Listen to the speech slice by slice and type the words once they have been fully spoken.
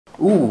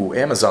Ooh,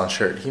 Amazon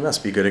shirt. He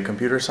must be good at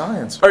computer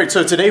science. Alright,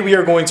 so today we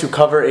are going to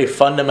cover a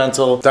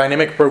fundamental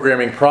dynamic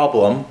programming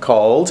problem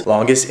called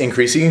longest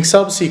increasing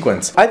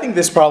subsequence. I think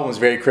this problem is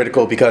very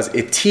critical because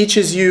it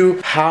teaches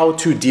you how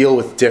to deal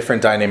with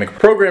different dynamic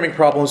programming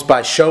problems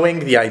by showing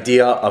the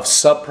idea of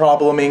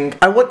subprobleming.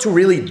 I want to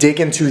really dig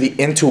into the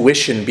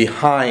intuition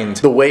behind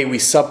the way we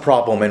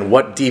subproblem and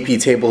what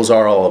DP tables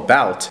are all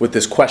about with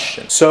this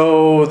question.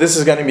 So this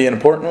is going to be an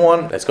important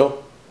one. Let's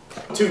go.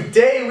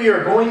 Today we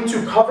are going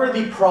to cover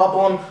the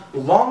problem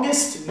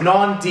longest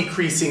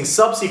non-decreasing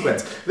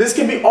subsequence. This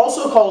can be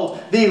also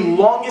called the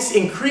longest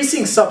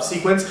increasing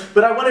subsequence,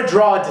 but I want to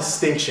draw a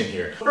distinction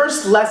here.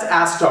 First, let's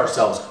ask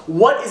ourselves,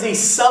 what is a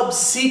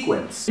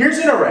subsequence? Here's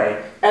an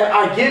array, and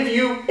I give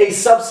you a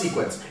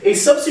subsequence. A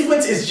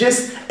subsequence is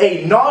just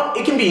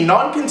it can be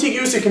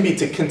non-contiguous, it can be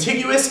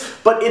contiguous,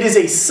 but it is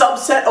a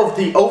subset of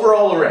the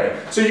overall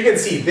array. So you can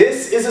see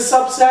this is a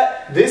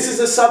subset, this is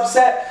a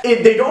subset.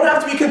 They don't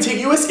have to be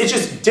contiguous, it's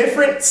just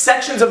different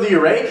sections of the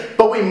array,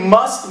 but we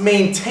must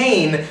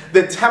maintain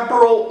the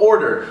temporal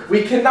order.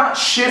 We cannot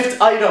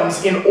shift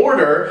items in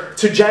order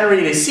to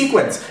generate a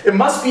sequence. It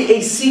must be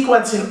a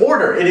sequence in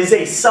order. It is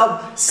a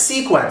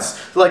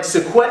subsequence, like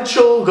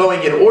sequential,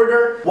 going in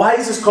order. Why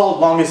is this called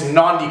longest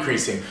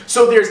non-decreasing?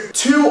 So there's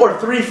 2 or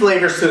 3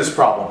 flavors to this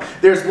problem.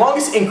 There's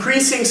longest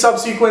increasing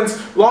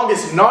subsequence,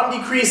 longest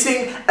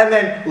non-decreasing, and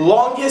then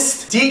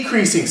longest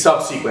decreasing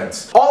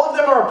subsequence. All of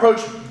them are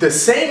approached the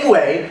same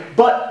way,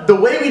 but the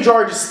way we draw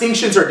our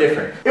distinctions are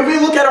different. If we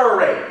look at our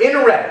array,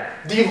 in red,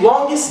 the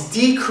longest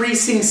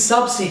decreasing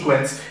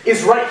subsequence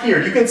is right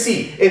here. You can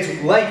see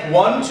it's length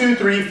 1, 2,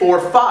 3,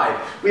 4,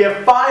 5. We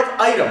have 5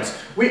 items.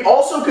 We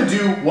also could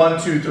do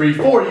 1, 2, 3,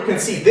 4. You can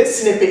see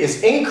this snippet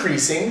is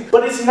increasing,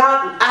 but it's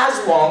not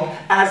as long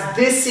as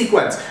this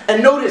sequence.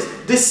 And notice,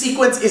 this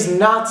sequence is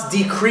not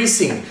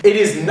decreasing. It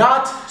is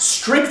not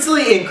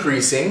strictly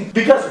increasing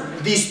because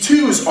these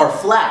 2's are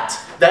flat.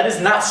 That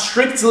is not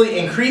strictly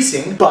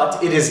increasing,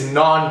 but it is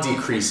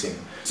non-decreasing.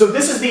 So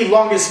this is the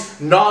longest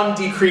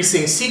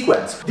non-decreasing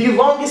sequence. The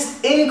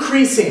longest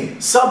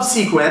increasing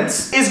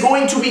subsequence is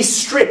going to be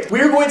strict.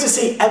 We're going to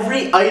say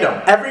every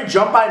item, every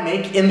jump I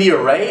make in the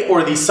array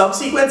or the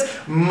subsequence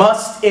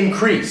must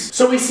increase.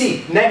 So we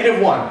see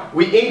 -1,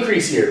 we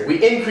increase here, we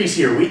increase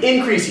here, we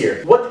increase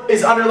here. What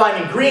is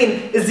underlined in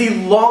green is the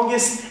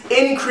longest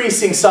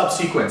increasing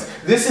subsequence.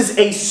 This is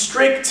a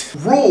strict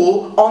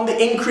rule on the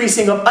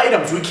increasing of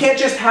items. We can't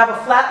just have a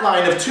flat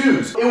line of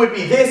 2's. It would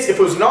be this if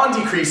it was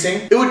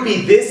non-decreasing. It would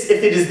be this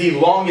if it is the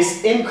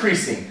longest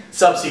increasing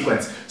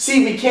subsequence.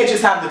 See, we can't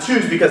just have the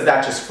 2's because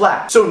that's just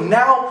flat. So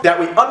now that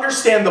we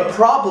understand the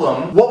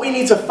problem, what we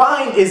need to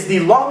find is the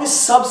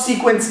longest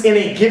subsequence in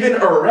a given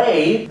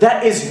array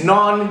that is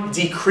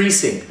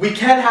non-decreasing. We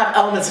can have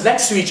elements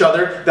next to each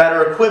other that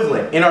are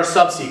equivalent in our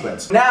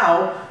subsequence.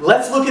 Now,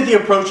 let's look at the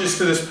approaches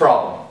to this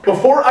problem.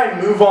 Before I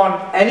move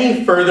on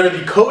any further,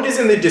 the code is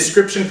in the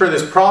description for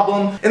this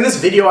problem. In this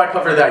video, I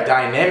cover the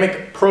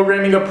dynamic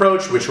programming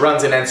approach, which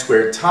runs in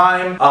n²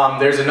 time.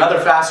 There's another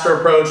faster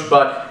approach,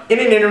 but in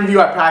an interview,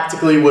 I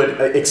practically would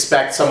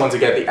expect someone to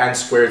get the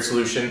n²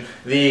 solution.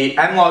 The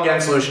n log n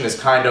solution is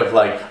kind of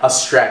like a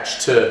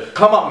stretch to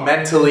come up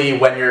mentally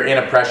when you're in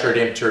a pressured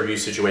interview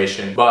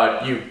situation,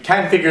 but you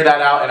can figure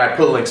that out, and I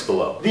put links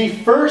below. The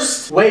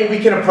first way we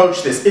can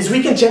approach this is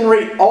we can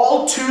generate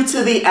all 2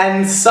 to the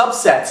n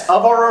subsets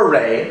of our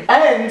array,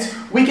 and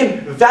we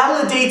can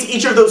validate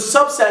each of those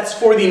subsets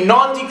for the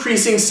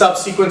non-decreasing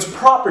subsequence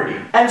property.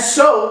 And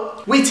so,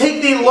 we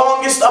take the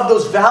longest of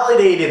those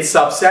validated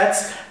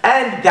subsets,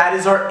 and that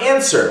is our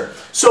answer.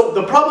 So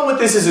the problem with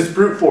this is it's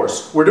brute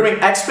force. We're doing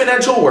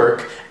exponential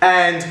work,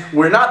 and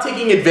we're not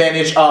taking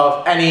advantage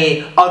of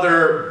any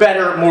other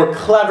better, more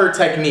clever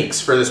techniques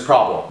for this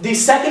problem. The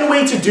second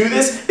way to do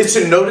this is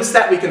to notice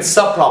that we can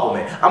subproblem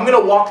it. I'm going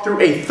to walk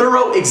through a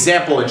thorough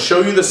example and show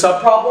you the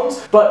subproblems,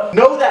 but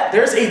know that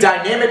there's a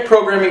dynamic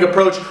programming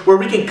approach where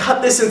we can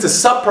cut this into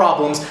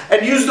subproblems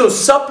and use those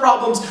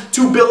subproblems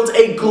to build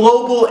a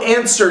global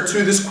answer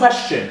to this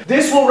question.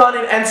 This will run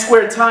in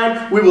n²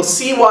 time. We will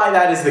see why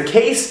that is the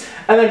case.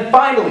 And then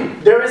finally,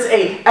 there is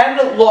a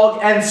n log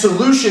n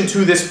solution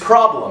to this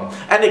problem.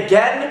 And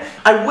again,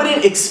 I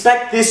wouldn't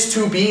expect this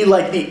to be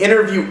like the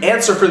interview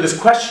answer for this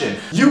question.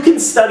 You can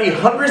study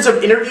hundreds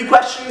of interview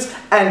questions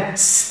and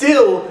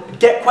still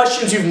get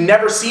questions you've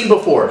never seen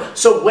before.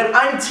 So when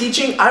I'm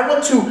teaching, I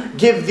want to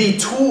give the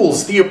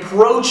tools, the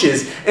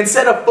approaches,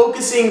 instead of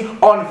focusing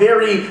on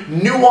very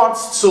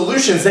nuanced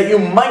solutions that you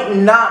might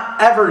not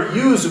ever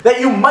use, that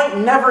you might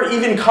never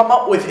even come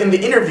up with in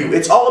the interview.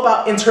 It's all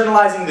about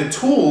internalizing the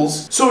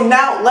tools. So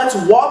now let's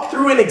walk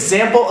through an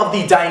example of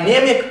the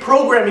dynamic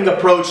programming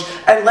approach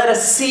and let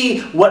us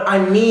see what I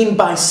mean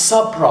by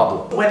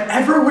subproblem.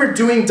 Whenever we're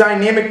doing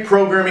dynamic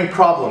programming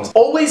problems,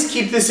 always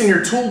keep this in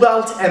your tool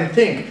belt and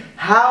think,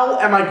 how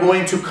am I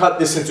going to cut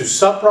this into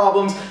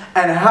subproblems,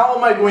 and how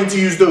am I going to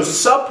use those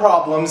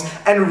subproblems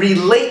and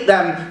relate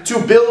them to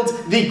build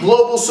the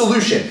global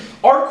solution?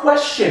 Our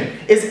question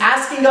is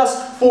asking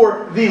us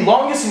for the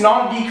longest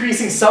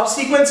non-decreasing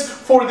subsequence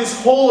for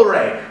this whole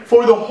array,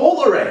 for the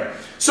whole array.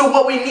 So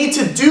what we need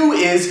to do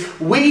is,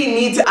 we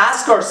need to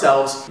ask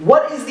ourselves,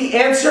 what is the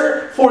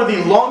answer for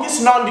the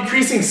longest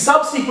non-decreasing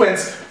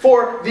subsequence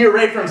for the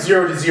array from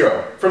 0 to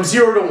 0, from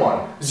 0 to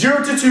 1,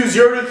 0 to 2,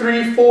 0 to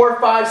 3,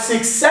 4, 5,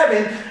 6,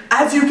 7.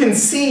 As you can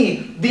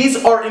see,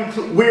 these are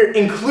we're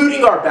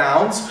including our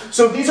bounds,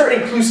 so these are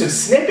inclusive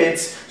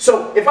snippets.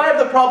 So if I have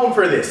the problem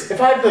for this, if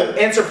I have the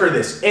answer for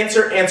this,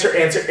 answer.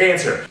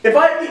 If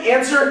I have the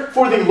answer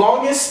for the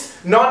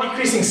longest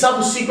non-decreasing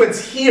subsequence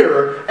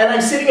here, and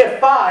I'm sitting at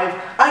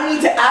 5, I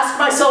need to ask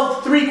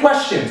myself 3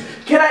 questions.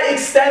 Can I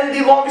extend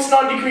the longest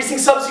non-decreasing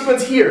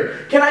subsequence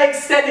here? Can I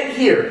extend it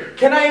here?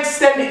 Can I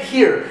extend it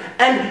here?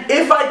 And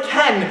if I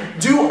can,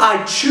 do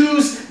I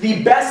choose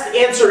the best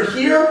answer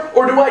here,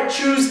 or do I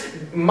choose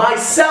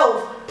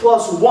myself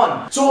plus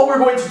 1? So what we're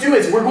going to do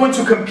is, we're going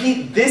to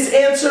compete this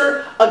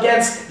answer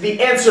against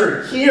the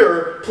answer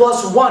here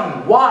plus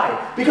 1.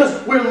 Why?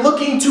 Because we're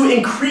looking to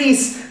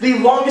increase the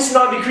longest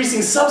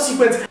non-decreasing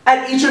subsequence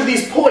at each of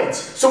these points.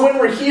 So when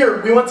we're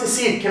here, we want to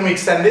see, can we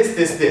extend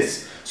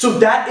this? So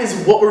that is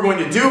what we're going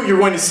to do. You're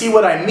going to see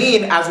what I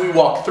mean as we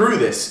walk through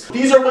this.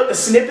 These are what the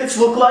snippets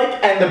look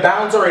like, and the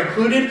bounds are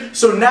included.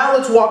 So now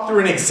let's walk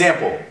through an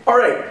example.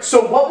 Alright,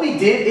 so what we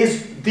did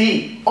is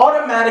the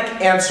automatic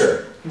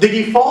answer. The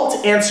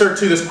default answer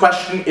to this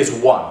question is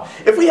 1.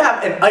 If we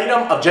have an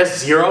item of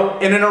just 0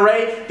 in an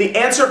array, the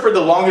answer for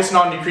the longest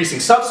non-decreasing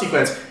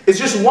subsequence is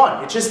just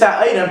 1. It's just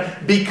that item,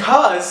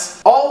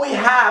 because all we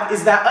have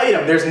is that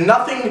item. There's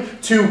nothing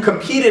to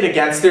compete it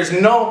against. There's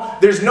no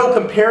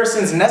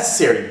comparisons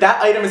necessary.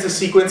 That item is a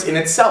sequence in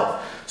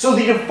itself. So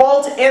the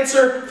default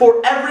answer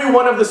for every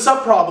one of the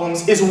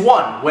subproblems is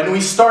 1 when we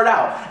start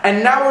out.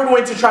 And now we're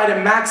going to try to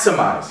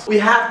maximize. We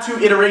have 2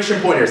 iteration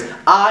pointers,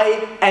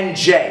 I and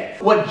j.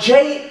 What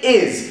j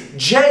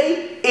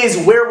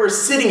is where we're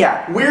sitting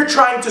at. We're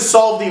trying to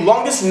solve the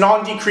longest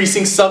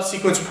non-decreasing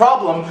subsequence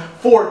problem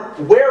for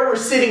where we're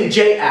sitting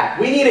j at.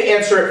 We need to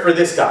answer it for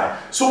this guy.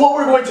 So what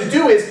we're going to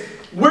do is,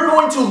 we're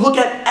going to look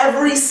at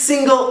every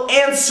single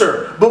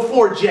answer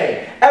before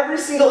j. Every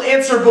single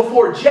answer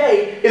before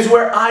j is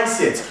where I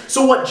sits.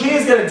 So what j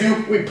is going to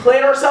do, we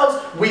plan ourselves,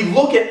 we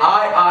look at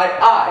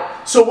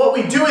I. So what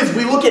we do is,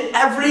 we look at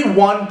every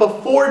one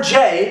before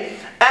j,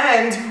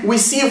 and we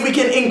see if we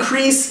can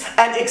increase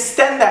and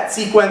extend that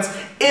sequence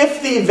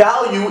if the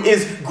value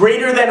is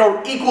greater than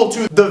or equal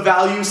to the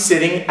value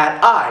sitting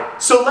at I.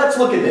 So let's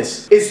look at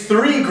this. Is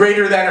 3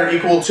 greater than or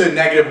equal to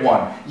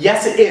 -1?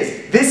 Yes, it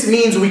is. This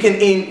means we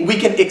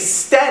can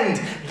extend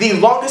the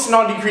longest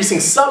non-decreasing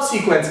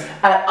subsequence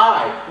at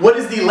I. What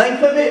is the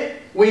length of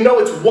it? We know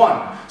it's 1.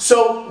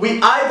 So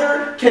we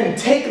either can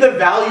take the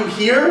value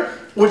here,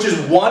 which is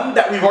 1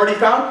 that we've already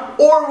found,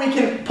 or we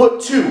can put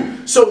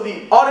 2. So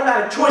the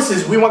automatic choice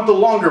is, we want the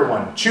longer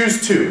one.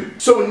 Choose 2.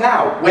 So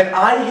now, when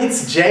I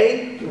hits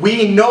j,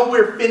 we know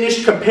we're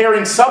finished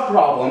comparing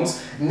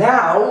subproblems.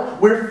 Now,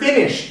 we're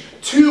finished.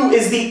 2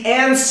 is the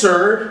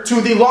answer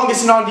to the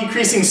longest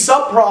non-decreasing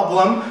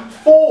subproblem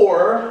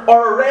for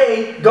our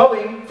array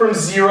going from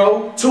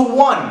 0 to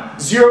 1.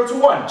 0 to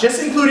 1.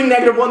 Just including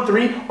 -1,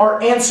 3,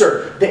 our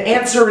answer. The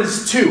answer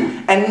is 2.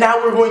 And now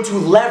we're going to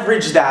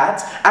leverage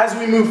that as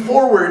we move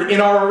forward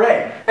in our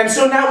array. And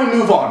so now we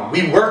move on.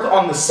 We work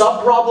on the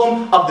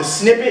subproblem of the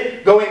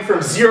snippet going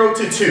from 0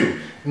 to 2.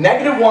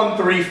 -1,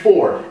 3,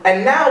 4.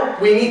 And now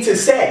we need to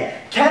say,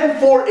 can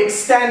 4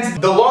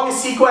 extend the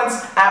longest sequence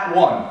at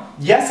 1?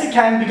 Yes, it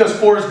can, because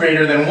 4 is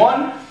greater than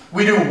 1.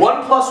 We do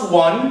 1 plus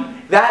 1.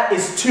 That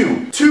is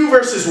 2. 2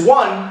 versus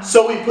 1,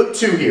 so we put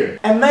 2 here.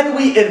 And then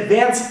we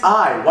advance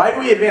I. Why do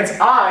we advance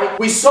I?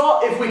 We saw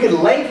if we could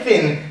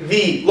lengthen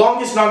the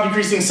longest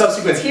non-decreasing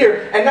subsequence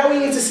here, and now we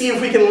need to see if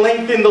we can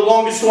lengthen the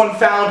longest one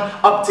found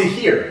up to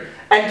here.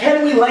 And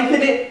can we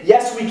lengthen it?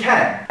 Yes, we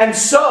can. And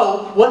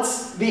so,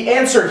 what's the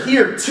answer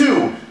here?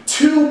 2.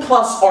 2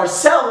 plus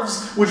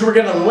ourselves, which we're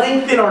going to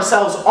lengthen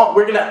ourselves,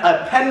 we're going to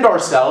append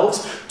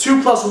ourselves.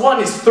 2 plus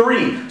 1 is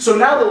 3. So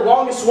now the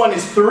longest one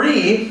is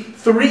 3.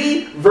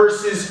 3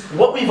 versus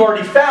what we've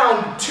already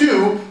found,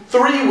 2.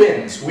 3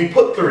 wins. We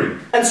put 3.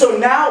 And so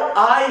now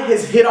I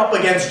has hit up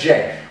against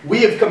j.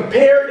 We have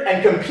compared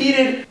and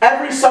competed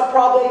every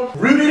subproblem,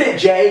 rooted at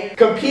j,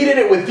 competed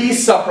it with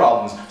these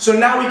subproblems. So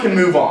now we can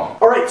move on.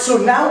 Alright, so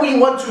now we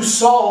want to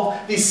solve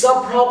the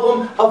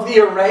subproblem of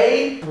the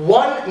array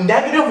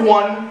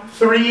 -1,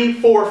 3,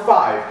 4,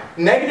 5.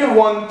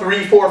 -1,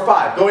 3, 4,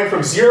 5. Going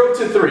from 0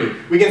 to 3.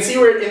 We can see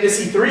we're at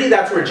indice 3,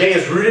 that's where j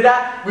is rooted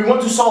at. We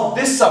want to solve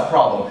this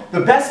subproblem.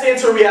 The best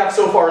answer we have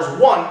so far is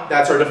 1,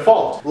 that's our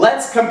default.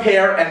 Let's compare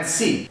and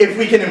see if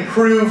we can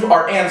improve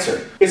our answer.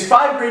 Is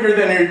 5 greater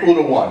than or equal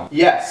to 1?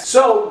 Yes.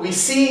 So we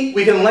see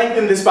we can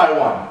lengthen this by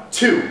 1.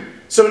 2.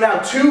 So now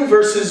 2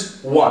 versus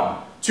 1.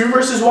 2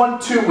 versus 1,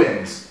 2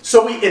 wins.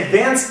 So we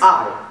advance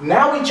I.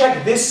 Now we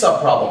check this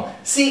subproblem.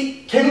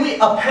 See, can we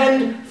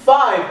append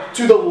 5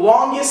 to the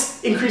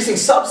longest increasing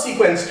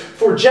subsequence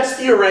for just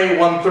the array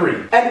 1, 3?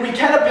 And we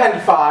can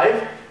append 5.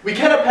 We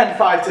can append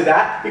 5 to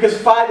that because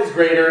 5 is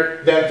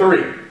greater than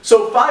 3.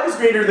 So 5 is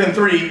greater than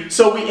 3,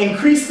 so we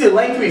increase the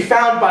length we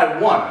found by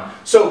 1.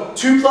 So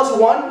 2 plus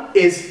 1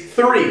 is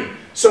 3.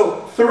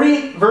 So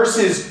 3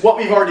 versus what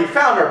we've already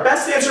found, our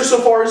best answer so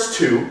far is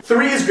 2.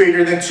 3 is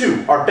greater than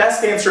 2. Our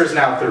best answer is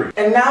now 3.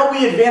 And now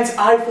we advance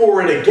I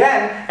forward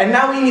again, and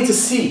now we need to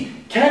see,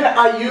 can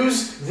I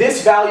use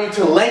this value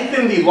to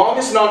lengthen the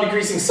longest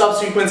non-decreasing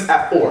subsequence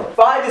at 4?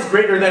 5 is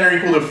greater than or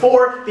equal to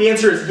 4. The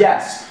answer is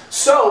yes.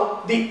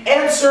 So the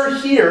answer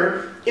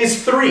here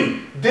is 3.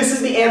 This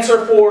is the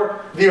answer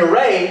for the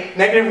array,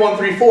 -1,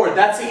 3, 4.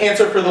 That's the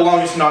answer for the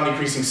longest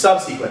non-decreasing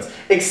subsequence.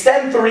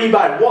 Extend 3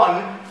 by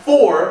 1,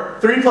 4.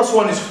 3 plus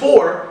 1 is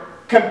 4.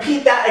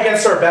 Compete that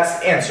against our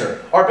best answer.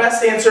 Our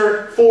best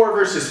answer, 4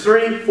 versus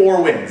 3,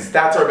 4 wins.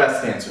 That's our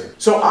best answer.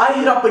 So I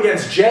hit up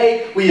against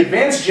J, we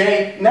advance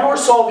J, now we're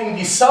solving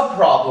the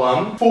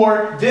subproblem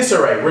for this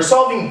array. We're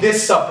solving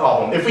this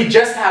subproblem if we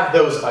just have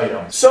those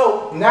items.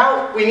 So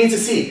now we need to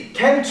see,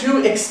 can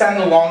 2 extend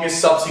the longest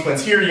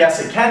subsequence here?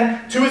 Yes, it can.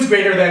 2 is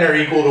greater than or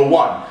equal to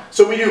 1.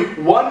 So we do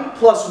 1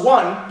 plus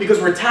 1, because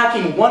we're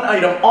tacking one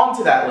item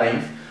onto that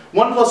length.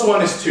 1 plus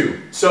 1 is 2,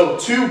 so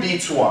 2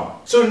 beats 1.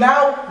 So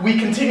now we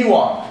continue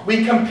on.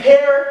 We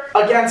compare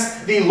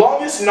against the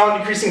longest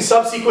non-decreasing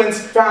subsequence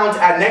found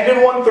at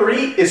 -1,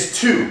 3 is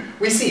 2.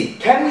 We see,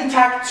 can we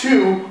tack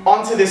 2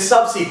 onto this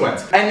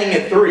subsequence, ending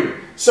at 3?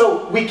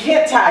 So we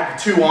can't tag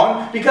 2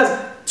 on, because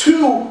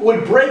 2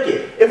 would break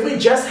it. If we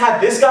just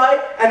had this guy,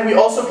 and we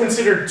also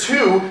considered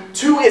 2,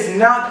 2 is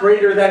not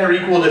greater than or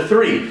equal to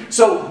 3.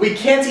 So we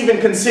can't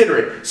even consider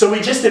it. So we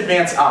just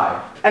advance I.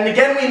 And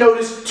again we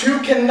notice 2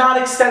 cannot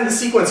extend the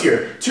sequence here.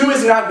 2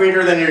 is not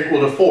greater than or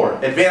equal to 4.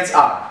 Advance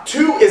I.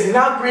 2 is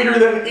not greater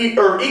than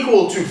or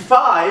equal to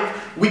 5.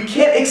 We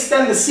can't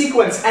extend the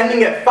sequence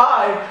ending at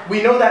 5.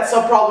 We know that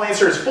subproblem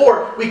answer is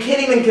 4. We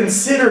can't even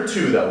consider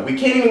 2 though. We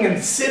can't even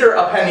consider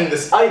appending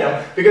this item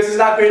because it's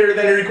not greater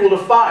than or equal to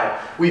 5.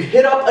 We've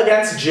hit up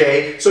against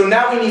J, so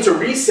now we need to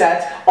reset.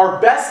 Our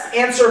best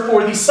answer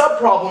for the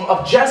subproblem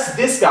of just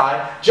this guy,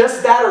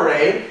 just that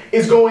array,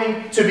 is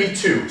going to be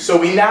 2. So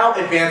we now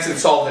advance and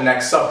solve the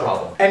next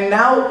subproblem. And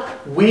now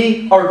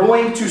we are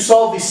going to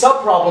solve the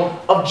subproblem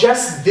of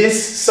just this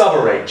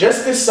subarray,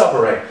 just this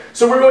subarray.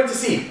 So we're going to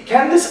see,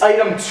 can this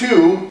item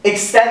 2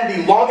 extend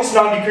the longest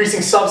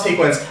non-decreasing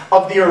subsequence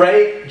of the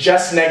array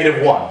just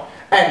 -1?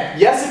 And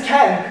yes it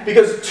can,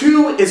 because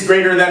 2 is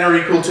greater than or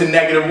equal to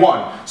 -1.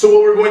 So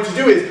what we're going to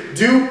do is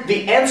do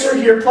the answer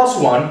here plus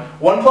 1.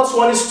 1 plus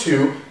 1 is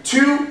 2.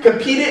 2,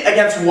 compete it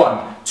against 1.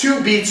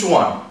 2 beats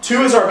 1.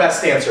 2 is our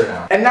best answer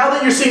now. And now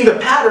that you're seeing the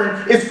pattern,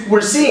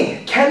 we're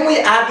seeing, can we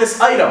add this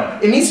item?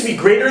 It needs to be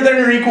greater than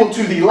or equal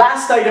to the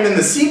last item in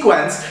the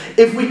sequence.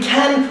 If we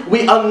can, we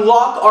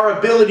unlock our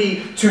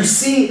ability to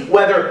see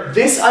whether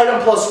this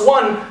item plus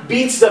 1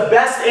 beats the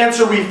best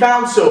answer we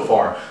found so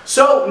far.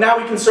 So now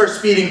we can start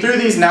speeding through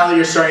these now that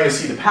you're starting to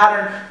see the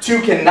pattern. 2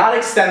 cannot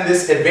extend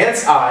this,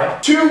 advance I.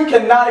 2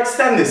 cannot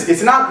extend this.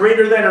 It's not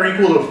greater than or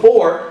equal to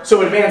 4,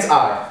 so advance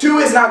I. 2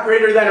 is not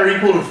greater than or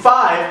equal to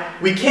 5.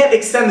 We can't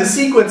extend the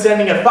sequence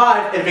ending at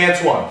 5,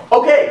 advance 1.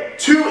 Okay,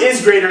 2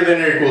 is greater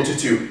than or equal to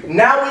 2.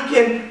 Now we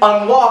can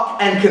unlock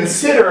and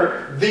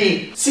consider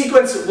the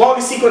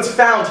longest sequence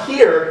found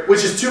here,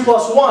 which is 2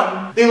 plus 1.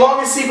 The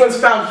longest sequence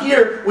found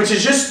here, which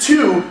is just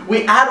 2,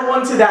 we add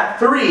 1 to that,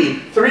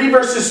 3. 3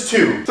 versus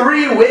 2.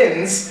 3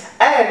 wins,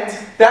 and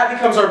that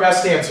becomes our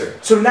best answer.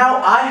 So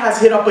now I has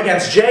hit up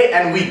against J,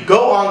 and we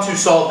go on to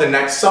solve the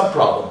next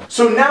subproblem.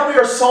 So now we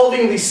are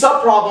solving the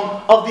subproblem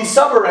of the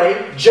subarray,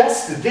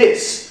 just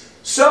this.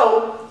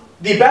 So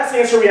the best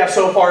answer we have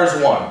so far is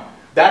 1.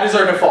 That is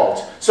our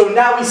default. So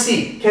now we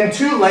see, can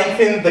 2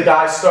 lengthen the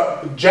guy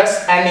just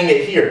ending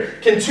it here?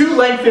 Can 2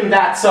 lengthen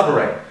that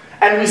subarray?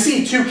 And we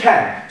see 2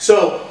 can.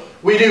 So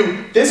we do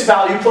this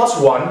value plus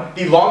 1,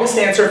 the longest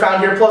answer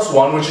found here plus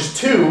 1, which is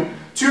 2.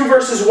 2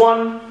 versus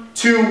 1,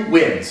 2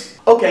 wins.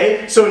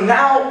 Okay, so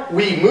now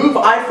we move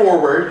I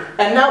forward,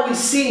 and now we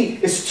see,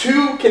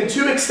 can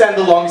 2 extend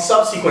the longest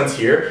subsequence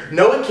here?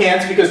 No, it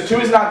can't, because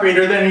 2 is not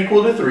greater than or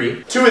equal to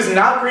 3. 2 is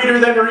not greater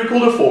than or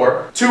equal to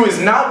 4. 2 is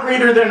not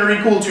greater than or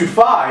equal to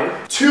 5.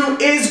 2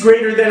 is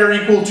greater than or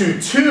equal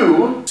to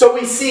 2. So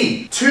we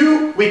see,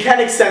 2, we can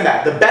extend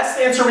that. The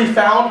best answer we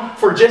found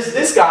for just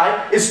this guy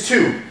is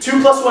 2. 2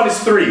 plus 1 is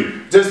 3.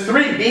 Does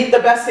 3 beat the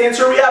best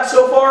answer we have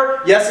so far?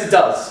 Yes, it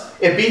does.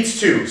 It beats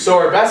 2, so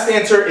our best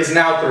answer is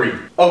now 3.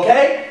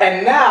 Okay,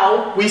 and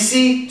now we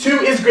see 2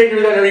 is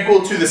greater than or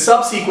equal to the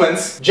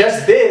subsequence,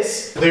 just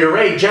this, the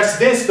array, just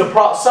this, the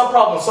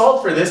subproblem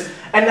solved for this,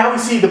 and now we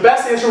see the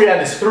best answer we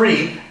had is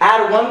 3.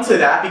 Add 1 to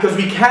that because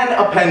we can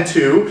append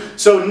 2.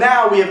 So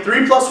now we have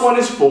 3 plus 1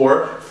 is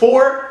 4.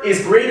 4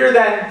 is greater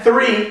than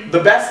 3, the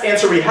best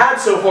answer we had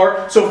so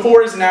far, so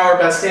 4 is now our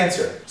best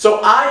answer. So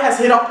I has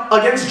hit up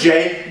against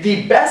J,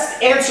 the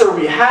best answer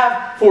we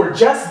have for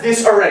just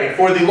this array,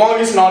 for the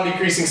longest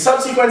non-decreasing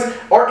subsequence,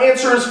 our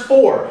answer is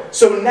 4.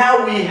 So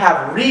now we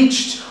have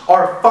reached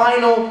our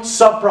final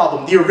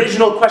subproblem, the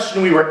original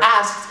question we were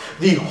asked,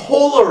 the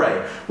whole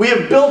array. We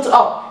have built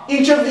up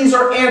Each of these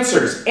are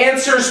answers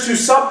to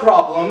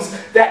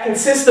subproblems that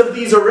consist of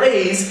these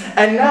arrays,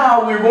 and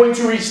now we're going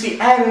to reach the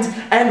end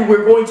and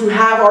we're going to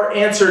have our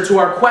answer to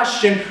our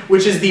question,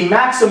 which is the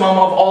maximum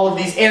of all of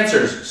these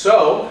answers.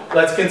 So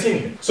let's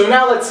continue. So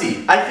now let's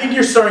see. I think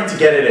you're starting to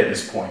get it at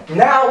this point.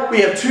 Now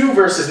we have 2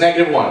 versus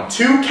 -1.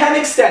 2 can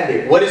extend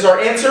it. What is our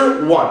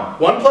answer? 1.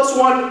 1 plus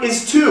 1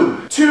 is 2.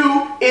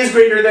 2 is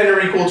greater than or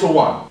equal to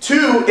 1.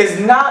 2 is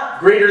not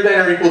greater than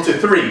or equal to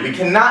 3. We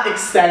cannot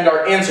extend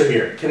our answer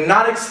here.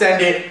 Cannot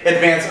extend it,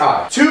 advance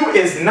I. 2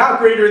 is not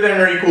greater than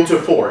or equal to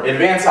 4.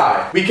 Advance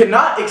I. We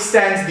cannot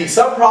extend the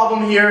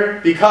subproblem here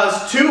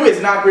because 2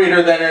 is not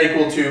greater than or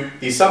equal to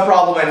the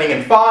subproblem ending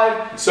in 5,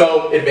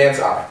 so advance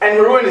I. And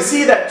we're going to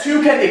see that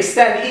 2 can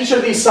extend each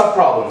of these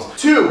subproblems.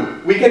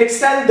 2, we can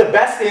extend the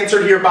best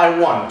answer here by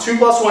 1. 2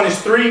 plus 1 is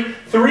 3.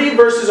 3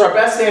 versus our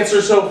best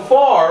answer so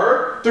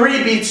far,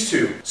 3 beats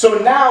 2. So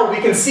now we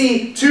can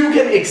see 2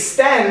 can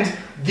extend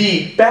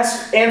the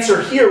best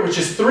answer here, which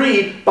is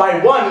 3, by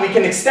 1. We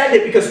can extend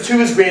it because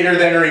 2 is greater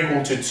than or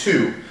equal to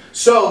 2.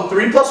 So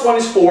 3 plus 1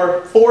 is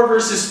 4. 4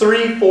 versus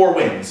 3, 4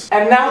 wins.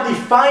 And now the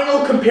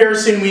final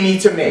comparison we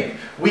need to make.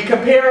 We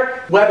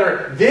compare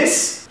whether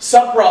this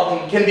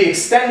subproblem can be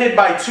extended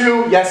by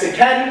 2. Yes, it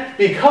can,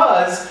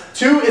 because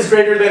 2 is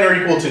greater than or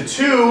equal to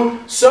 2.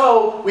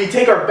 So we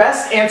take our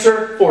best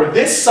answer for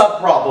this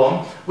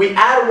subproblem, we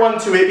add 1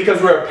 to it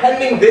because we're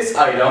appending this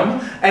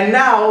item, and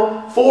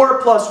now 4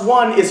 plus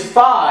 1 is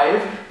 5.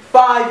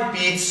 5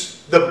 beats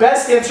the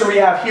best answer we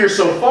have here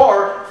so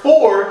far,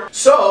 4.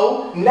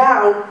 So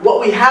now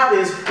what we have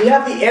is, we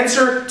have the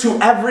answer to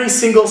every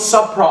single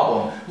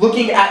subproblem.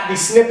 Looking at the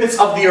snippets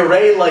of the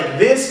array like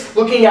this,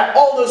 looking at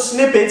all those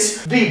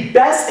snippets, the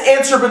best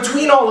answer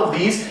between all of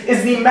these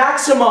is the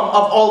maximum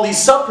of all these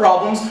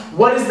subproblems.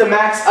 What is the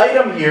max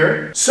item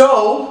here?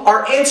 So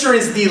our answer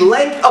is the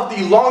length of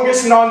the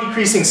longest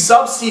non-decreasing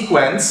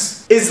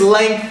subsequence is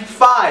length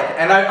 5.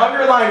 And I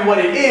underline what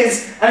it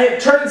is, and it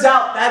turns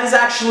out that is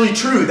actually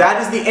true.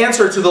 That is the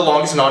answer to the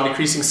longest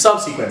non-decreasing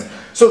subsequence.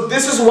 So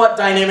this is what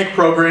dynamic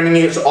programming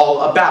is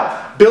all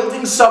about.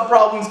 Building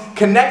subproblems,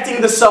 connecting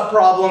the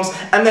subproblems,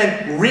 and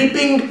then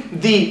reaping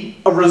the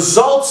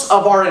results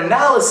of our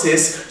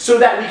analysis so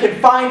that we can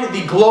find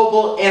the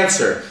global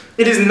answer.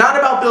 It is not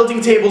about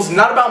building tables,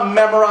 not about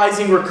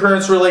memorizing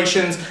recurrence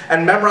relations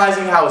and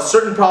memorizing how a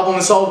certain problem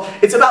is solved.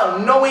 It's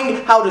about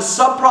knowing how to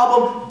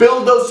subproblem,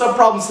 build those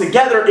subproblems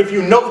together. If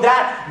you know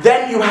that,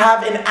 then you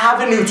have an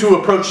avenue to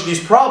approach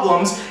these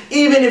problems,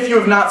 even if you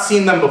have not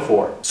seen them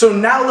before. So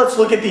now let's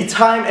look at the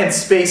time and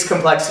space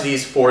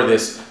complexities for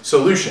this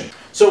solution.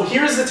 So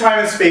here's the time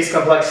and space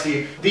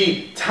complexity.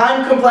 The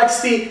time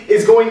complexity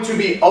is going to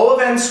be O of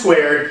n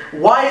squared.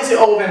 Why is it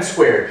O of n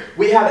squared?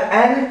 We have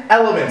n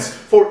elements.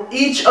 For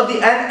each of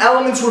the n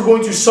elements, we're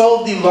going to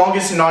solve the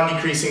longest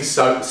non-decreasing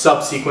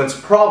subsequence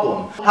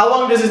problem. How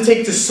long does it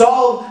take to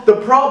solve the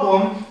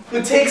problem?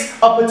 It takes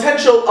a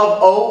potential of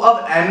O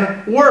of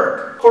n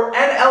work. For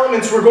n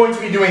elements, we're going to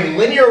be doing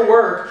linear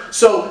work,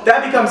 so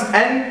that becomes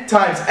n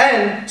times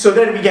n, so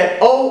then we get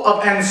O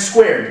of n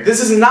squared. This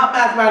is not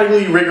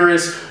mathematically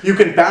rigorous. You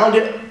can bound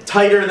it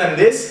tighter than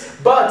this,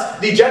 but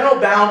the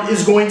general bound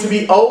is going to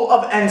be O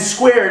of n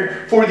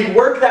squared for the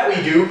work that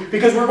we do,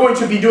 because we're going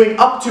to be doing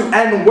up to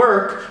n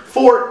work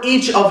for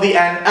each of the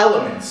n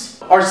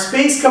elements. Our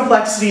space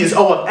complexity is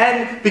O of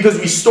n because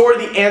we store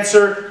the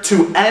answer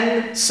to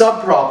n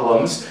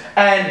subproblems,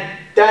 and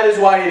that is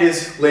why it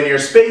is linear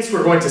space.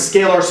 We're going to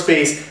scale our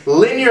space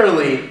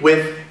linearly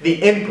with the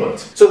input.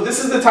 So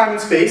this is the time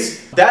and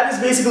space. That is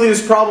basically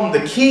this problem.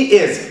 The key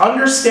is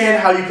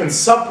understand how you can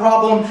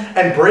subproblem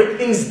and break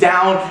things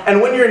down, and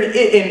when you're in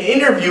an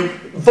interview,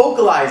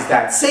 vocalize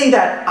that. Say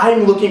that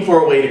I'm looking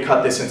for a way to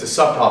cut this into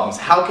subproblems.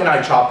 How can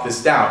I chop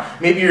this down?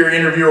 Maybe your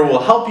interviewer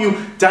will help you.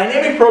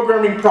 Dynamic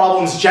programming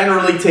problems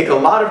generally take a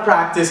lot of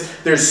practice.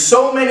 There's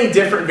so many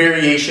different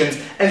variations,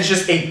 and it's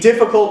just a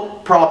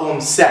difficult problem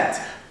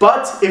set.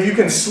 But if you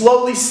can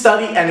slowly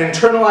study and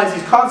internalize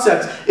these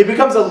concepts, it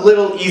becomes a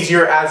little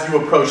easier as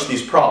you approach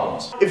these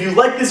problems. If you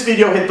like this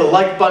video, hit the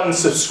like button,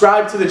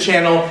 subscribe to the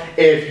channel.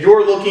 If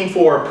you're looking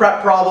for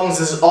prep problems,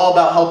 this is all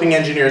about helping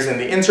engineers in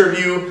the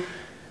interview.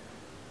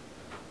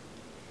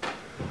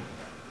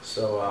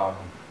 So,